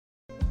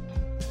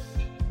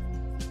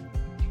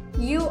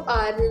You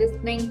are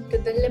listening to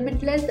the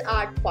Limitless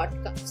Art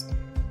Podcast.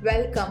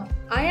 Welcome.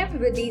 I am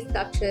Vidhi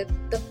Sakshit,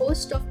 the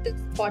host of this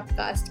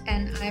podcast,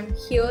 and I am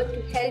here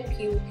to help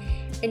you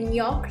in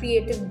your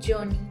creative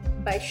journey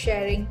by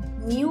sharing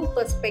new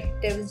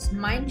perspectives,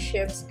 mind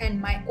shifts,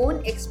 and my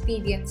own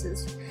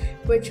experiences,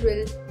 which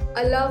will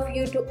allow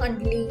you to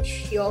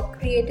unleash your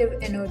creative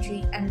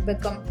energy and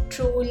become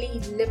truly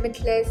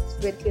limitless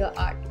with your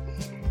art.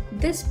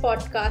 This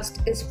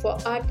podcast is for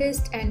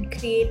artists and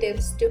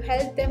creatives to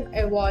help them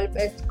evolve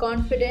as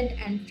confident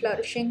and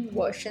flourishing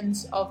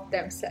versions of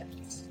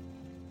themselves.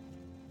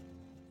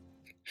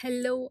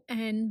 Hello,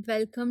 and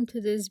welcome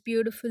to this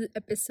beautiful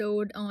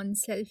episode on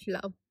self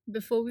love.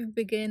 Before we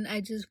begin,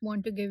 I just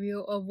want to give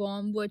you a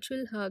warm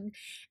virtual hug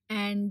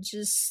and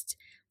just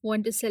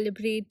want to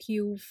celebrate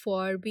you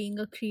for being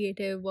a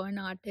creative or an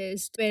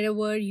artist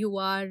wherever you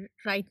are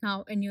right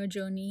now in your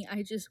journey.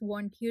 I just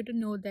want you to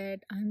know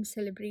that I'm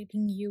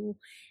celebrating you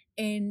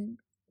in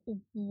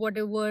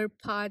whatever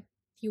path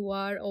you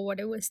are or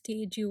whatever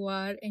stage you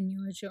are in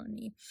your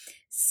journey.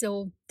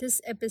 So,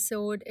 this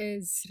episode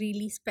is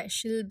really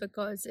special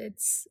because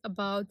it's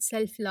about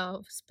self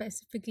love,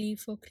 specifically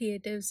for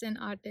creatives and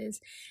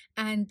artists.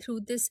 And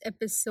through this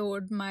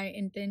episode, my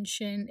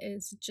intention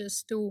is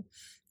just to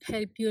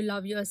help you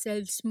love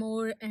yourselves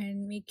more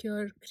and make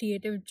your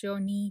creative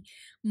journey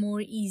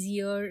more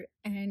easier,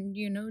 and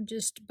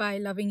just by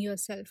loving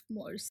yourself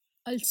more.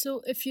 Also,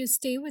 if you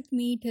stay with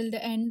me till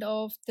the end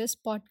of this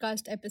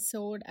podcast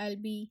episode, I'll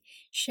be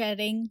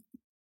sharing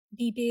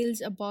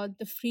details about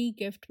the free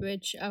gift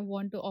which I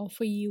want to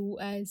offer you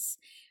as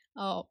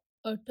uh,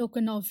 a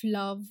token of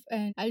love,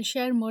 and I'll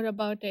share more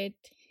about it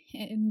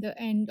in the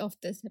end of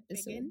this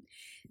episode.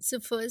 So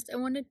first I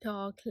want to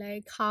talk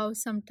like how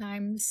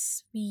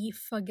sometimes we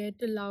forget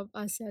to love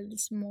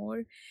ourselves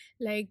more.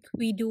 Like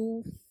we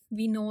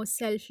know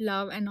self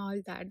love and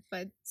all that,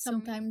 but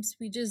sometimes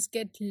we just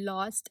get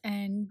lost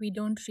and we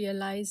don't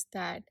realize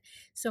that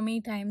so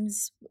many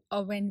times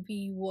when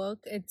we work,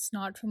 it's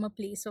not from a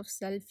place of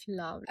self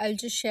love. I'll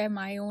just share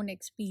my own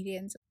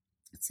experience.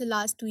 So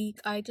last week,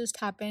 I just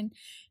happened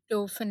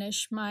to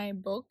finish my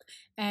book,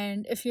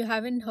 and if you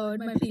haven't heard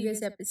my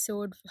previous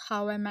episode,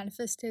 how I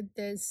manifested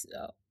this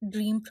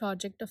dream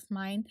project of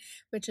mine,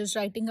 which is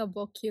writing a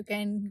book, you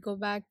can go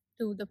back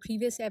to the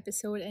previous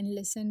episode and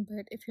listen.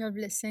 But if you have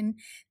listened,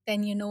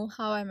 then you know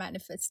how I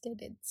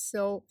manifested it.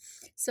 So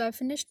I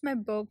finished my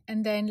book,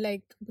 and then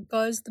like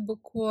because the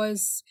book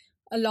was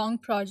a long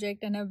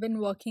project and I've been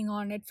working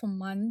on it for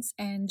months,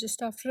 and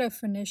just after I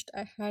finished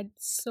I had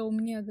so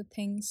many other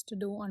things to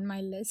do on my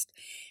list.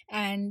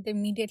 And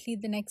immediately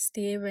the next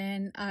day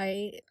when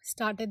I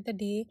started the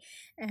day,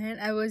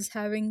 and I was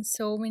having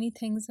so many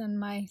things on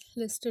my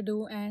list to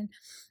do, and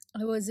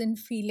I wasn't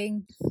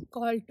feeling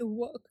called to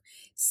work.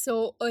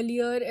 So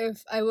earlier,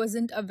 if I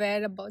wasn't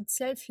aware about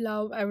self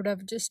love, I would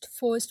have just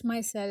forced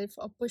myself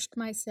or pushed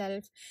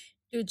myself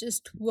to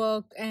just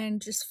work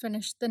and just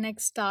finish the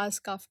next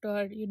task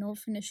after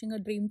finishing a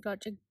dream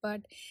project.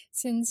 But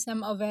since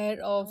I'm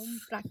aware of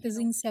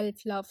practicing self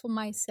love for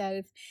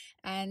myself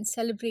and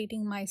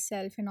celebrating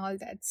myself and all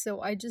that,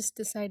 so I just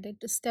decided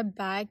to step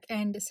back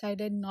and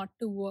decided not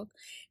to work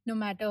no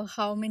matter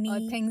how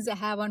many things I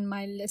have on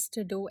my list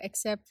to do,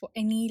 except for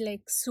any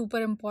like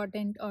super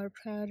important or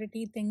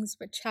priority things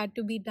which had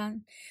to be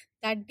done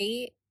that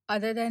day.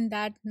 Other than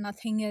that,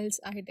 nothing else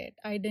I did.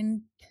 I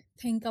didn't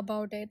think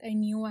about it. I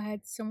knew I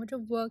had so much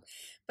of work,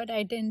 but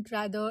I didn't.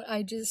 Rather,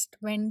 I just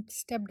went,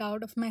 stepped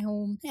out of my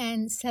home,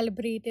 and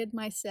celebrated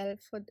myself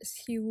for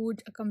this huge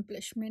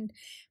accomplishment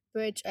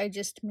which I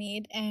just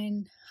made.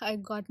 And I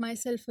got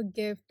myself a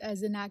gift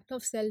as an act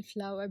of self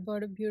love. I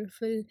bought a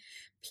beautiful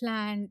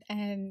plant,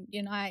 and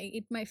I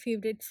eat my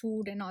favorite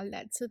food and all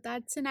that. So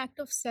that's an act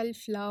of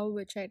self love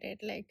which I did.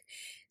 Like,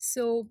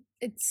 so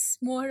it's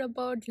more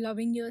about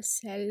loving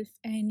yourself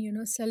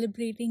and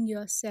celebrating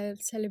yourself,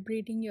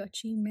 celebrating your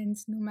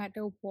achievements no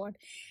matter what,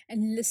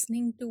 and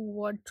listening to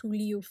what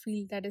truly you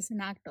feel. That is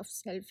an act of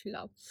self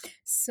love.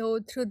 So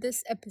through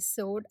this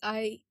episode,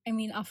 I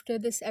mean after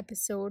this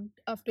episode,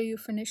 after you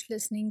finish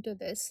listening to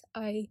this,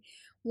 I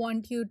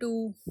want you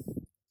to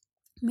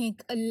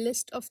make a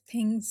list of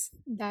things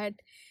that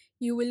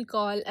you will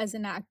call as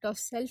an act of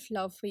self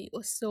love for you.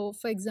 So,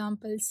 for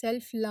example,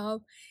 self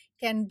love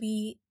can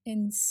be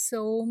in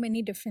so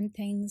many different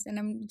things, and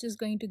I'm just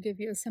going to give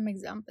you some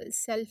examples.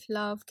 Self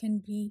love can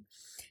be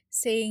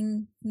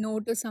saying no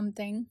to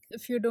something.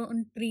 If you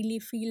don't really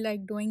feel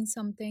like doing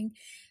something,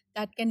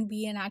 that can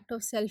be an act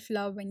of self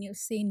love when you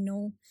say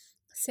no.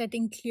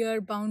 Setting clear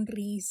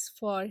boundaries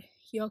for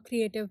your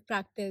creative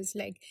practice,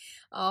 like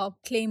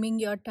claiming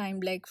your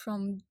time, like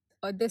from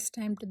this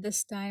time to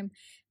this time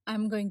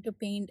I'm going to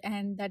paint,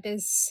 and that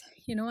is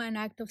an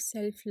act of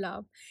self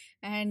love.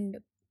 And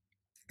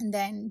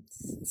then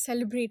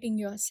celebrating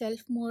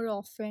yourself more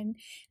often,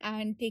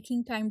 and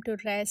taking time to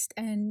rest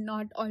and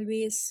not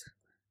always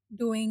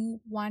doing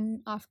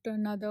one after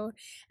another,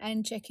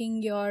 and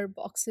checking your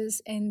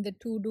boxes in the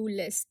to do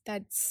list.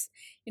 That's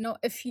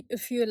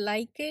if you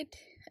like it,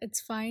 it's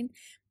fine.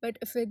 But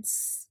if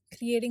it's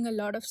creating a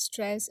lot of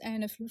stress,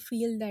 and if you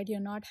feel that you're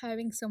not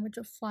having so much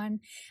of fun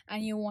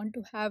and you want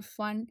to have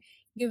fun,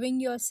 giving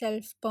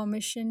yourself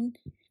permission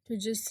to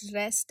just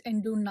rest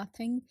and do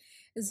nothing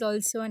is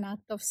also an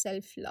act of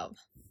self love.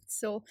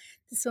 So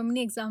there's so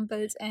many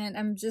examples, and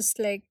I'm just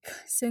like,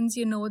 since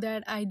you know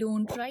that I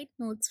don't write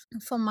notes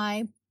for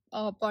my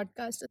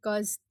podcast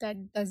because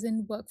that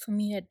doesn't work for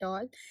me at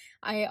all.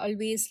 I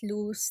always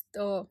lose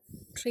the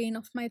train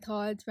of my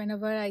thoughts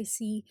whenever I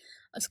see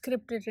a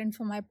script written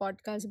for my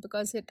podcast,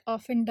 because it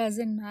often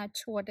doesn't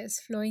match what is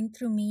flowing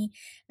through me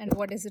and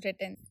what is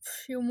written.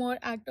 Few more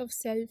act of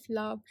self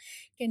love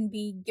can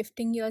be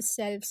gifting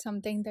yourself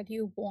something that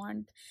you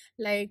want.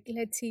 Like,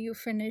 let's say you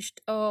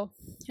finished a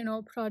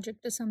project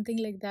or something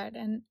like that,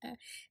 and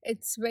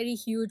it's very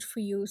huge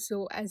for you.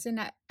 So as an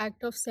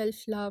act of self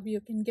love,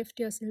 you can gift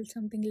yourself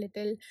something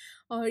little,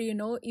 or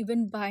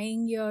even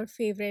buying your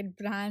favorite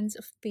brands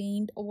of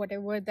paint or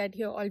whatever that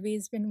you've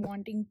always been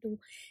wanting to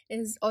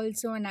is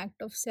also an act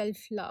of self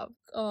love.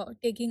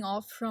 Taking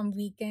off from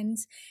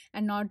weekends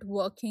and not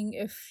working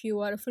if you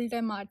are a full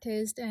time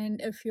artist,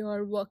 and if you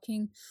are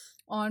working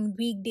on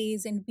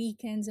weekdays and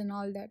weekends and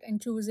all that,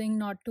 and choosing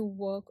not to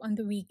work on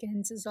the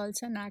weekends is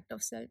also an act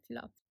of self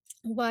love.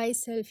 Why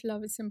self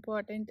love is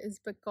important is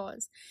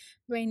because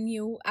when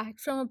you act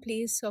from a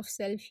place of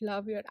self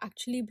love, you're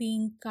actually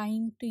being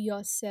kind to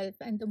yourself,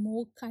 and the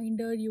more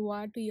kinder you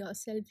are to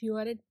yourself, you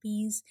are at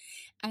peace,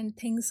 and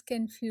things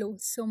can flow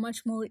so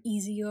much more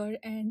easier.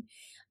 And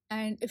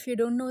if you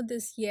don't know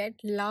this yet,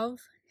 love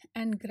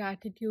and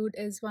gratitude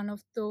is one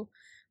of the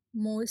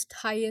most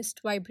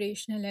highest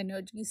vibrational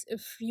energies.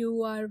 If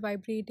you are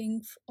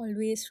vibrating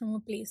always from a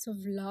place of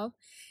love,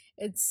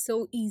 it's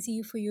so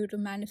easy for you to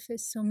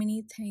manifest so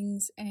many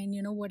things, and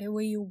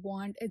whatever you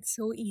want, it's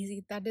so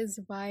easy. That is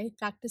why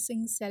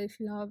practicing self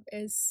love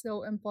is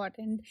so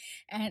important.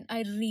 And I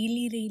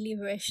really really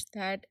wish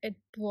that it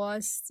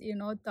was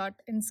taught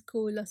in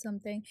school or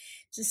something,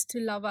 just to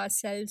love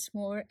ourselves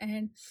more.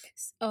 And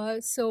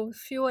so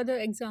few other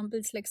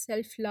examples like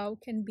self love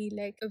can be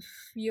like, if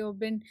you've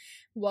been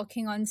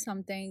working on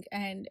something,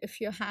 and if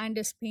your hand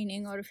is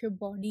paining or if your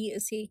body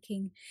is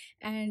aching,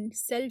 and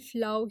self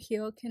love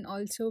here can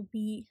also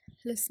be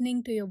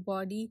listening to your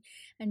body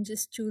and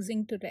just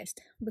choosing to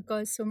rest.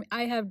 Because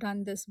I have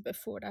done this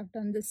before, I've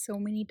done this so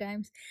many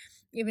times.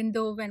 Even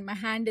though when my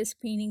hand is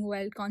paining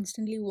while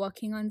constantly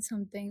working on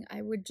something,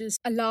 I would just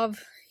allow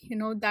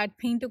that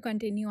pain to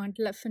continue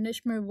until I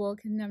finish my work,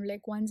 and I'm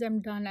like, once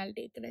I'm done, I'll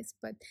take rest.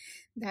 But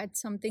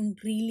that's something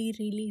really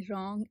really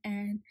wrong,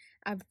 and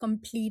I've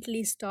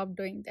completely stopped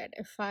doing that.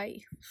 If I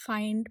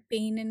find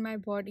pain in my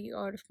body,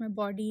 or if my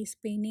body is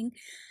paining,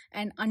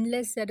 and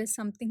unless there is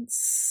something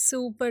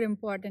super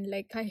important,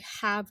 like I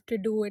have to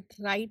do it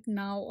right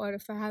now, or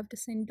if I have to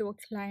send to a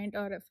client,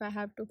 or if I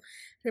have to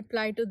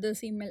reply to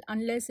this email,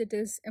 unless it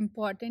is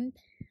important,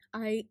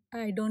 I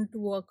don't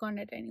work on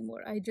it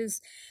anymore. I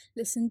just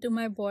listen to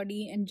my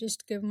body and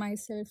just give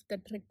myself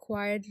that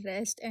required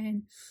rest.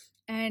 And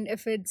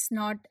if it's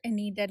not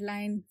any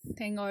deadline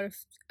thing, or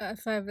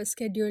if I have a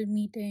scheduled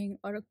meeting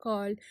or a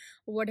call,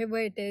 whatever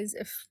it is,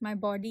 if my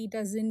body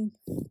doesn't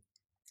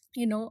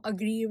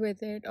agree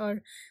with it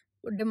or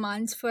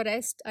demands for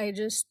rest, I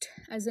just,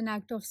 as an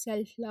act of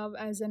self love,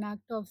 as an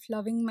act of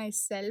loving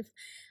myself,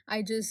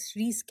 I just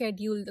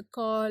reschedule the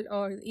call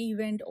or the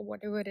event or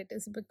whatever it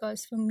is.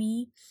 Because for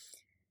me,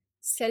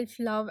 self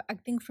love,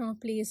 acting from a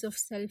place of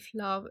self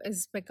love,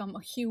 has become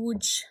a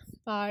huge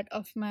part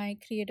of my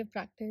creative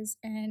practice,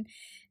 and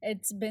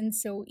it's been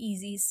so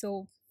easy.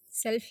 So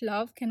self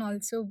love can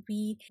also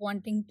be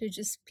wanting to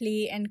just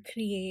play and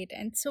create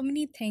and so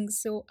many things.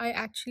 So I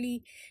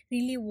actually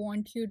really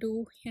want you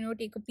to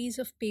take a piece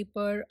of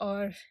paper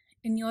or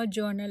in your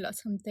journal or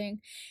something,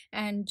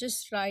 and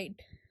just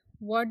write,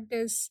 what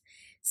does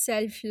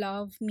self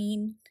love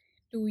mean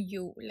to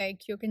you?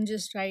 Like, you can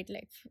just write,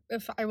 like,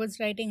 if I was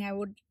writing, I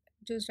would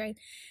just write,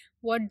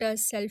 what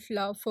does self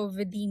love for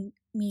Vidhi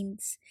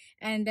means?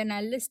 And then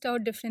I'll list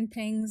out different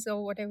things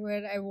or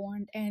whatever I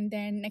want. And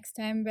then next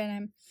time when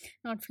I'm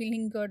not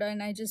feeling good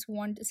and I just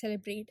want to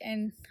celebrate,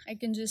 and I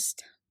can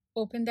just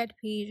open that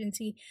page and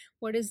see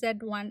what is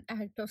that one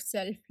act of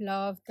self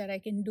love that I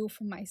can do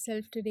for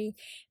myself today.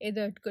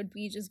 Either it could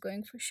be just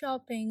going for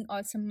shopping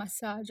or some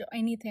massage or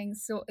anything.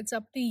 So it's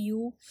up to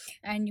you,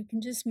 and you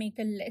can just make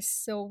a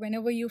list. So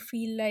whenever you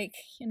feel like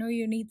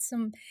you need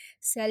some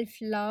self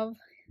love,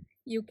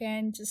 you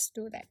can just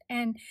do that.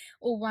 And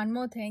oh, one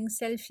more thing,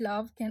 self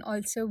love can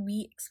also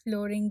be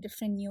exploring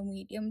different new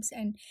mediums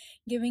and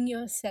giving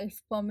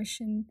yourself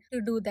permission to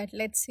do that.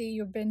 Let's say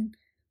you've been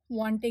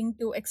wanting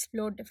to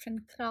explore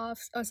different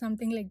crafts or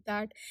something like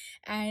that,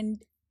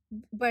 and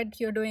but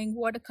you're doing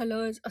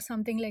watercolors or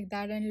something like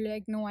that, and you're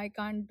like, no, I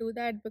can't do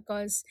that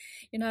because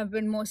I've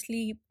been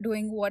mostly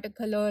doing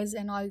watercolors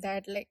and all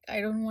that. Like,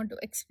 I don't want to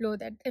explore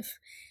that. If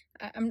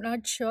I'm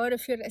not sure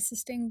if you're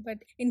resisting, but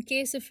in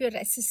case if you're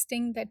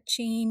resisting that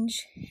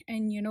change,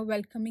 and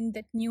welcoming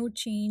that new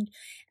change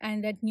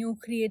and that new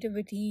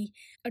creativity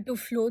to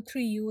flow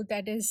through you,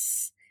 that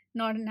is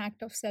not an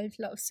act of self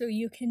love. So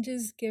you can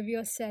just give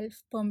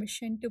yourself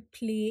permission to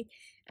play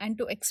and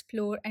to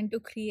explore and to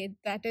create.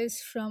 That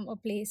is from a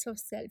place of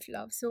self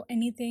love. So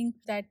anything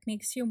that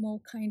makes you more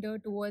kinder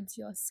towards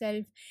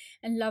yourself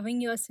and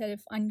loving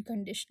yourself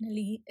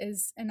unconditionally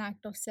is an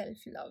act of self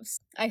love.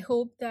 I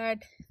hope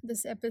that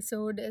this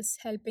episode is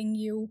helping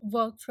you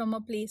work from a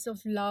place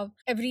of love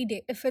every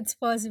day. If it's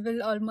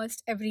possible,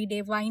 almost every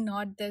day, why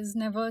not? There's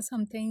never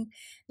something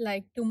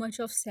like too much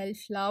of self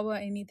love or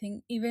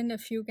anything. Even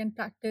if you can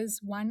practice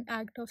one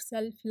act of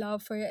self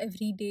love for your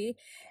every day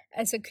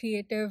as a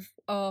creative,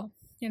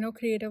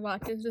 creative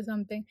artist or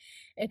something,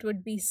 it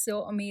would be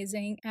so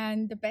amazing.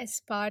 And the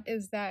best part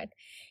is that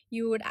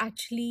you would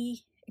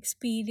actually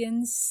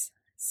experience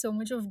so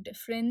much of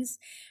difference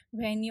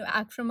when you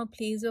act from a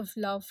place of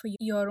love for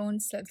your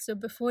own self. So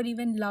before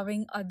even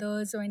loving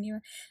others or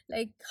anyone,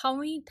 like how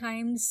many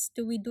times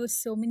do we do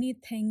so many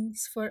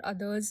things for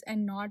others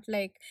and not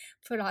like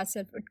for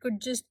ourselves? It could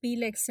just be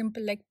like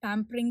simple, like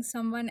pampering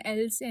someone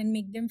else and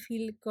make them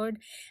feel good,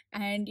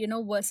 and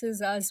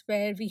versus us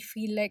where we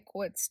feel like,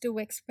 oh, it's too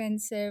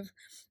expensive,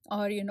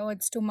 or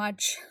it's too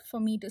much for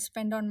me to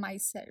spend on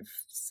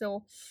myself.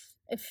 So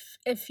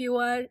if you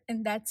are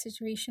in that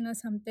situation or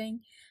something,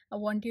 I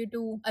want you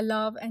to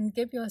allow and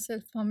give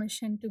yourself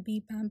permission to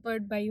be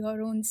pampered by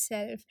your own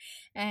self,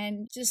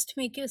 and just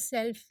make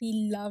yourself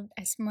feel loved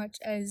as much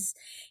as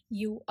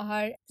you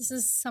are. This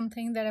is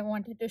something that I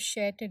wanted to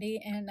share today,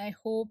 and I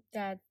hope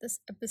that this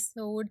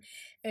episode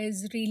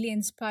is really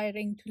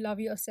inspiring to love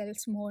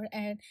yourselves more.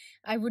 And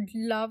I would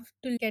love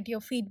to get your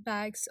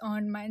feedbacks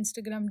on my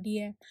Instagram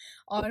DM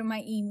or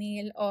my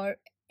email or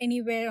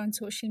anywhere on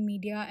social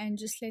media, and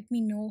just let me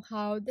know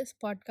how this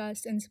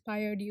podcast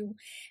inspired you.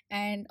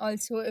 And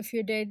also, if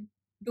you did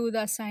do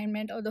the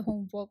assignment or the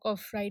homework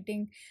of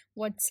writing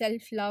what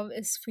self love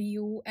is for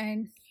you,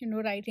 and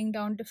writing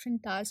down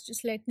different tasks,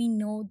 just let me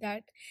know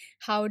that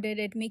how did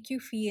it make you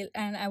feel,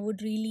 and I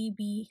would really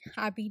be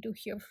happy to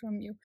hear from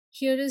you.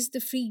 Here is the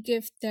free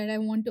gift that I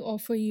want to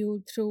offer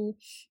you through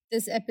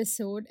this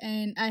episode,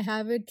 and I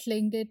have it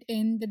linked it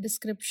in the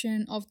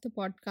description of the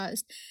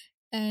podcast.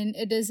 And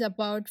it is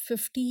about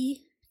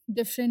 50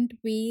 different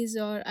ways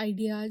or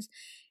ideas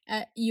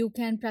you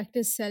can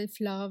practice self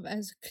love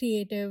as a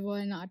creative or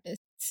an artist.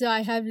 So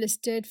I have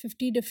listed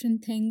 50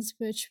 different things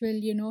which will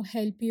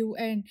help you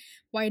and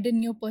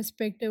widen your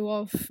perspective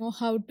of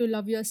how to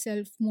love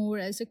yourself more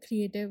as a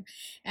creative.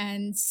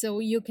 And so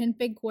you can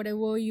pick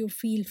whatever you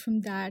feel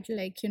from that,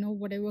 like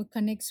whatever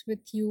connects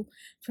with you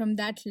from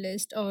that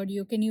list, or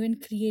you can even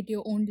create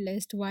your own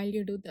list while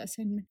you do the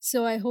assignment.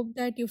 So I hope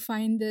that you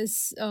find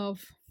this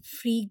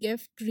free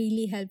gift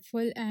really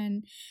helpful,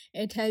 and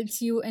it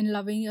helps you in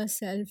loving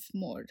yourself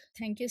more.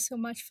 Thank you so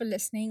much for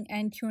listening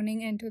and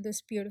tuning into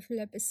this beautiful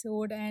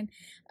episode, and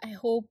I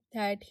hope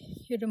that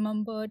you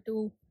remember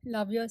to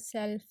love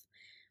yourself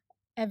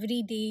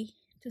every day,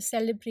 to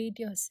celebrate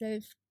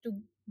yourself, to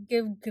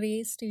give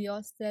grace to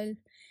yourself,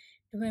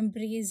 to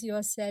embrace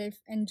yourself,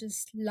 and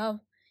just love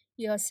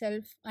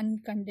yourself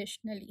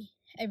unconditionally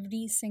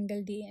every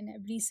single day and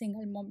every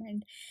single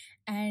moment.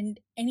 And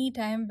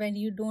anytime when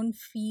you don't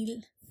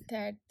feel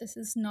that this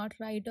is not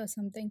right or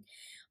something,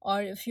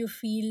 or if you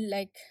feel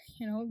like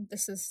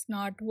this is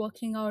not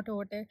working out or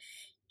whatever,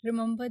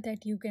 remember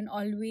that you can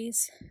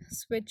always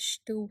switch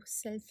to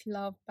self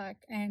love back,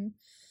 and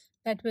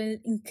that will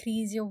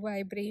increase your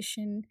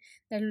vibration,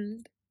 that will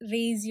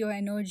raise your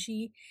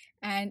energy,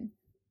 and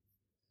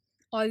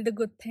all the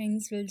good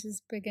things will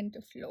just begin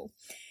to flow.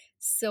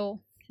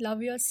 So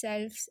love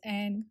yourselves,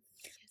 and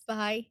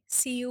bye.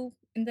 See you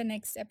in the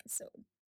next episode.